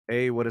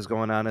Hey, what is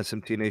going on,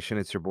 SMT Nation?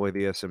 It's your boy,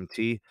 the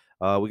SMT.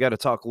 We got to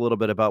talk a little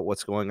bit about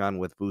what's going on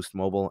with Boost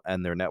Mobile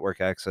and their network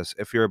access.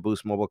 If you're a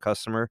Boost Mobile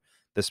customer,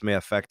 this may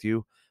affect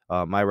you.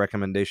 My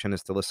recommendation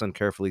is to listen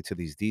carefully to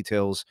these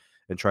details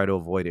and try to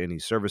avoid any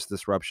service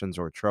disruptions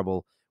or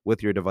trouble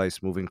with your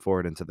device moving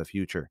forward into the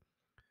future.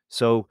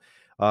 So,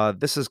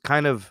 this is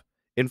kind of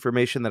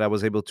information that I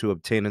was able to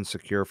obtain and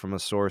secure from a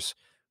source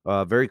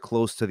very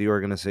close to the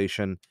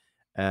organization.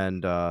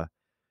 And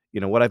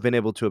what I've been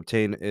able to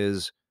obtain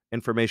is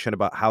information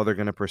about how they're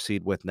going to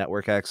proceed with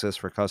network access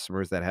for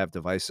customers that have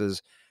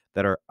devices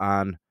that are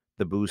on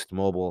the Boost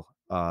Mobile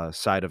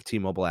side of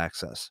T-Mobile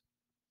Access.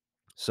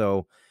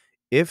 So,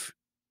 if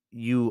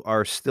you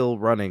are still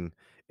running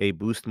a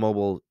Boost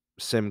Mobile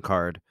SIM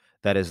card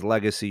that is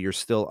legacy, you're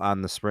still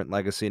on the Sprint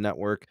legacy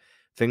network,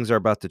 things are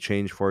about to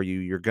change for you.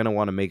 You're going to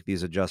want to make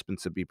these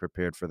adjustments to be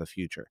prepared for the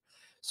future.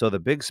 So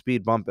the big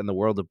speed bump in the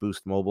world of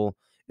Boost Mobile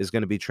is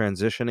going to be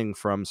transitioning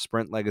from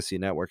Sprint legacy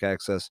network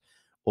access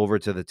over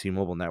to the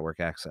T-Mobile network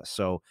access.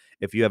 So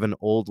if you have an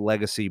old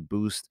legacy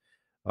Boost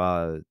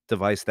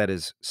device that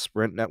is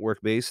Sprint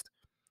network based,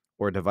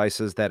 or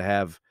devices that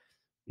have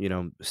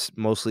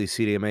mostly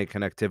CDMA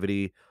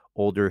connectivity,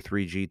 older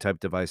 3G type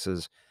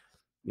devices,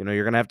 you're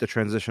going to have to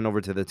transition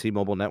over to the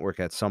T-Mobile network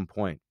at some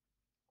point.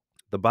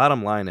 The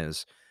bottom line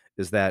is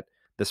that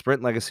the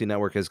Sprint legacy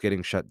network is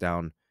getting shut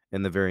down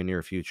in the very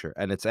near future,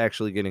 and it's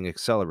actually getting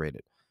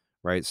accelerated,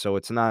 right? So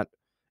it's not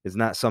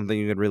something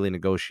you can really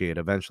negotiate.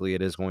 Eventually,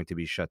 it is going to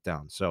be shut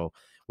down. So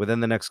within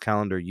the next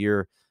calendar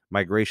year,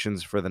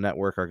 migrations for the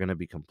network are going to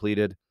be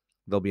completed.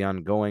 They'll be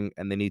ongoing,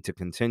 and they need to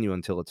continue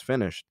until it's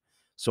finished.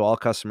 So all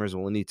customers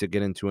will need to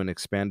get into an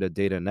expanded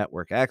data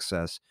network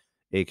access,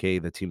 aka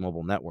the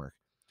T-Mobile network.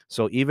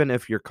 So even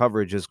if your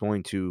coverage is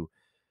going to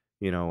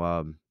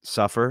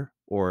suffer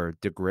or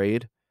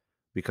degrade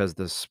because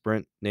the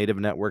Sprint native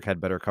network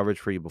had better coverage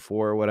for you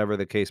before, or whatever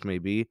the case may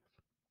be,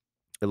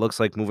 it looks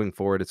like moving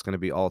forward, it's going to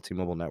be all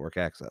T-Mobile network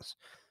access.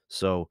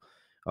 So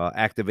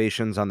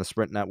activations on the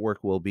Sprint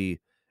network will be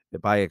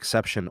by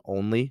exception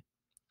only.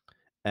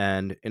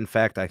 And in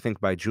fact, I think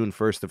by June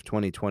 1st of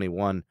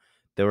 2021,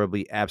 there will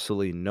be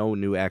absolutely no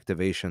new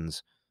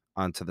activations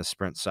onto the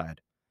Sprint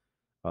side.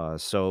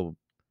 So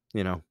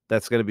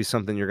that's going to be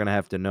something you're going to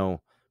have to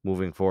know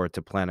moving forward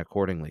to plan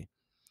accordingly.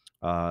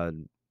 Uh,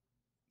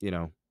 you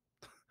know,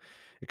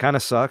 it kind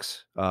of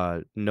sucks.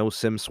 No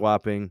SIM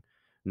swapping,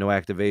 no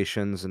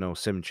activations, no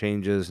SIM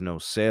changes, no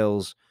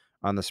sales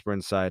on the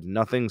Sprint side,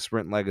 nothing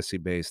Sprint legacy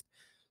based.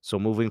 So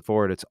moving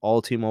forward, it's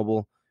all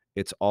T-Mobile.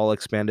 It's all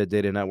expanded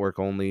data network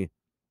only.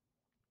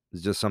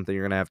 It's just something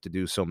you're gonna have to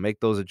do. So make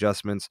those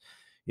adjustments.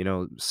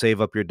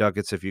 Save up your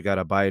ducats if you got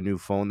to buy a new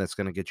phone that's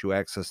going to get you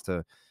access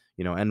to,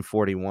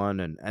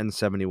 N41 and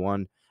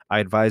N71. I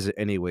advise it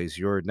anyways.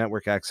 Your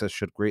network access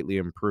should greatly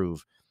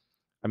improve.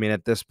 I mean,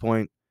 at this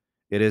point,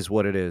 it is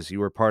what it is. You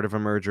were part of a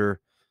merger.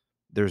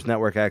 There's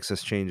network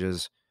access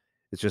changes.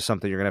 It's just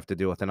something you're gonna have to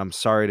deal with. And I'm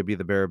sorry to be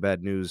the bearer of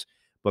bad news,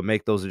 but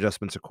make those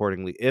adjustments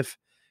accordingly. If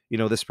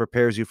this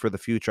prepares you for the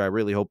future, I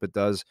really hope it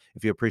does.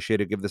 If you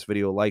appreciate it, give this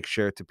video a like,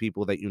 share it to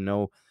people that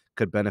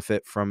could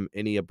benefit from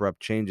any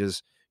abrupt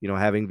changes.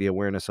 Having the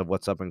awareness of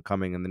what's up and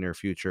coming in the near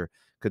future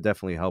could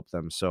definitely help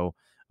them. So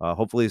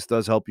hopefully this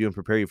does help you and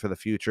prepare you for the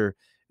future.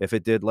 If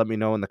it did, let me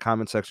know in the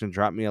comment section.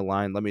 Drop me a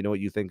line. Let me know what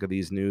you think of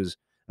these news.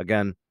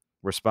 Again,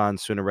 respond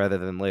sooner rather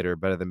than later.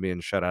 Better than being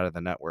shut out of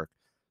the network.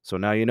 So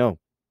now you know.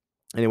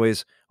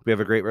 Anyways, hope you have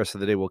a great rest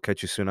of the day. We'll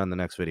catch you soon on the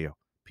next video.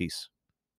 Peace.